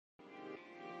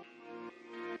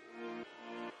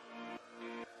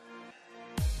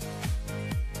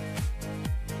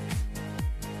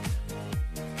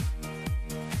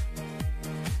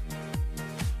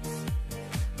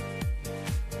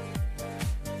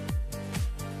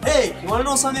Hey, you want to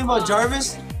know something about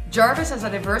Jarvis? Jarvis has a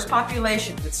diverse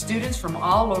population with students from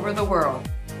all over the world.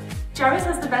 Jarvis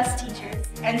has the best teachers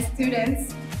and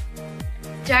students.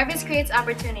 Jarvis creates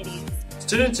opportunities.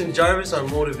 Students in Jarvis are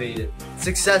motivated,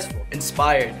 successful,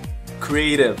 inspired,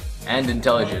 creative, and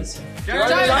intelligent.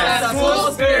 Jarvis has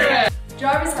full spirit.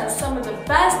 Jarvis has some of the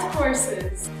best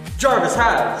courses. Jarvis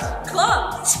has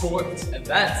clubs, sports,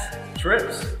 events,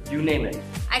 trips, you name it.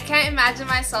 I can't imagine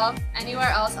myself anywhere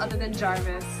else other than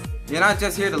Jarvis. You're not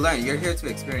just here to learn, you're here to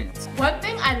experience. One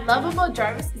thing I love about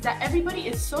Jarvis is that everybody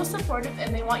is so supportive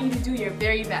and they want you to do your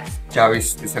very best.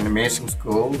 Jarvis is an amazing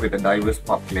school with a diverse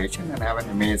population and have an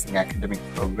amazing academic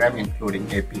program including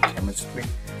AP Chemistry,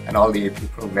 and all the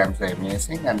AP programs are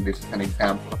amazing, and this is an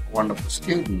example of a wonderful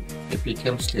student, AP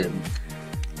Chem student.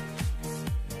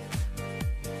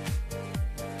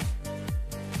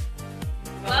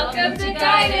 Welcome to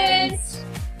Guidance!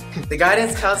 The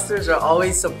guidance counselors are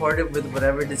always supportive with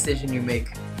whatever decision you make.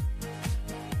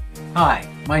 Hi,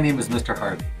 my name is Mr.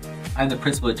 Harvey. I'm the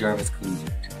principal at Jarvis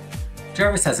Collegiate.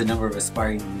 Jarvis has a number of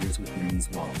aspiring leaders within these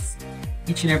walls.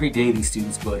 Each and every day these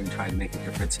students go out and try to make a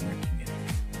difference in their community.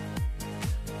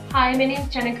 Hi, my name is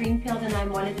Jenna Greenfield and I'm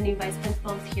one of the new vice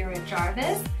principals here at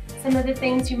Jarvis. Some of the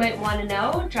things you might want to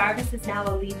know: Jarvis is now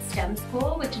a LEAD STEM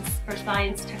school, which is for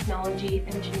science, technology,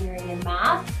 engineering, and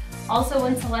math. Also,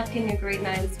 when selecting a grade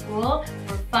 9 school,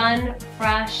 we're fun,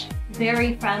 fresh,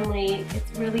 very friendly.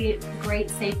 It's really a great,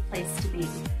 safe place to be.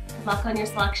 Good luck on your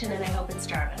selection, and I hope it's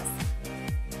Jarvis.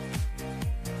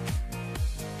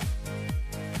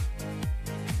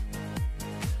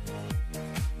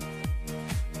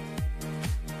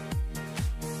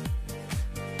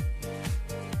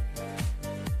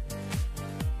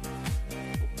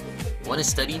 Want to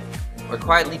study or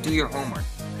quietly do your homework?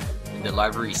 Then the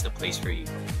library is the place for you.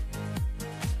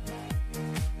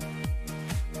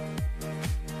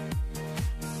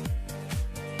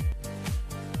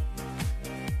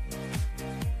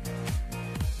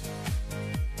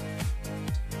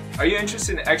 Are you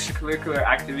interested in extracurricular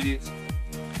activities?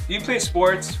 Do you play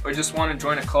sports or just want to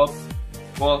join a club?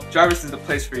 Well, Jarvis is the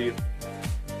place for you.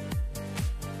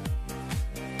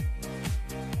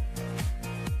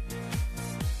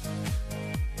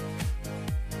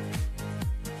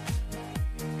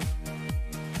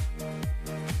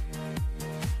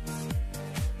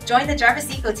 Join the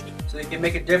Jarvis Eco Team So you can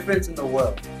make a difference in the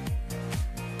world.